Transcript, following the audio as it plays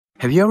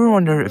Have you ever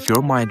wondered if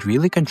your mind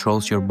really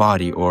controls your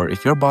body or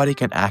if your body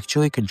can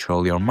actually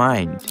control your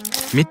mind?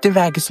 Meet the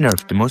vagus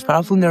nerve, the most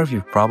powerful nerve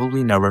you've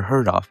probably never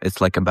heard of. It's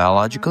like a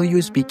biological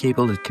USB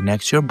cable that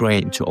connects your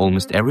brain to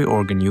almost every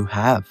organ you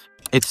have.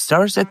 It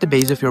starts at the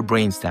base of your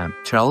brainstem,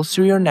 travels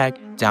through your neck,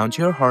 down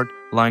to your heart,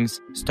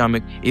 lungs,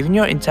 stomach, even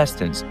your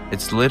intestines.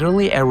 It's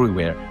literally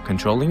everywhere,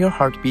 controlling your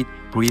heartbeat,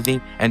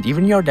 breathing, and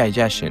even your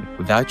digestion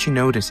without you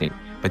noticing.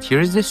 But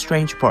here's the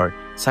strange part.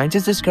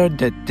 Scientists discovered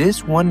that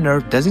this one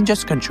nerve doesn't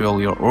just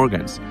control your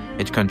organs,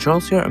 it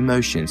controls your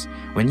emotions.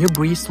 When you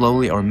breathe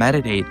slowly or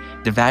meditate,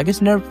 the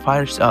vagus nerve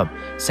fires up,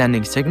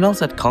 sending signals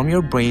that calm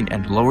your brain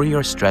and lower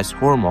your stress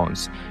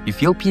hormones. You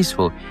feel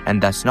peaceful,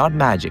 and that's not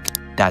magic,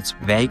 that's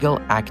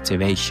vagal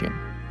activation.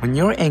 When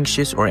you're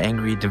anxious or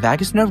angry, the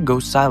vagus nerve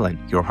goes silent,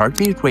 your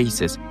heartbeat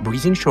races,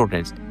 breathing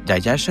shortens,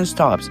 digestion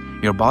stops,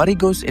 your body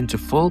goes into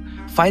full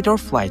fight or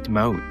flight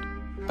mode.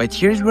 But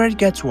here's where it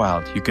gets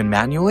wild. You can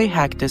manually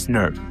hack this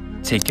nerve.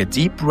 Take a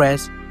deep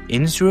breath,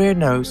 in through your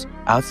nose,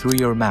 out through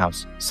your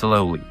mouth,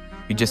 slowly.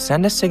 You just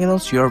send a signal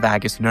to your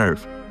vagus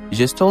nerve. You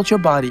just told your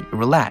body,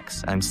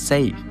 relax, I'm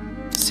safe.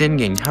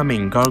 Singing,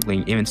 humming,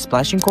 gargling, even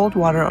splashing cold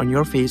water on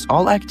your face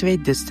all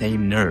activate this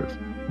same nerve.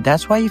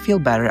 That's why you feel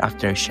better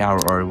after a shower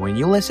or when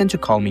you listen to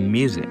calming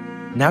music.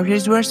 Now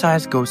here's where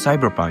science goes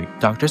cyberpunk.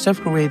 Doctors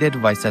have created a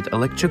device that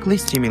electrically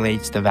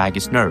stimulates the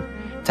vagus nerve.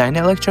 Tiny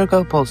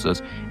electrical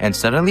pulses, and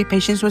suddenly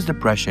patients with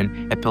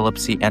depression,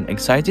 epilepsy, and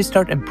anxiety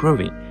start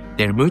improving.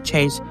 Their mood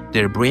changes,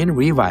 their brain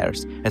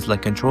rewires. It's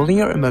like controlling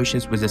your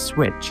emotions with a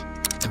switch.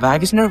 The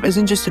vagus nerve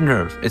isn't just a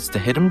nerve, it's the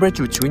hidden bridge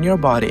between your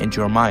body and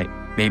your mind.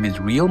 Maybe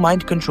the real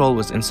mind control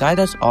was inside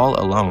us all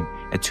along,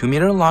 a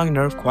 2-meter-long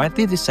nerve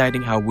quietly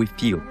deciding how we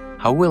feel,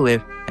 how we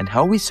live, and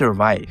how we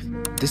survive.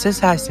 This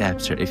is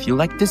SciSnapster. If you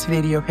like this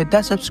video, hit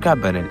that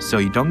subscribe button so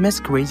you don't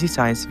miss crazy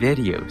science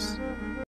videos.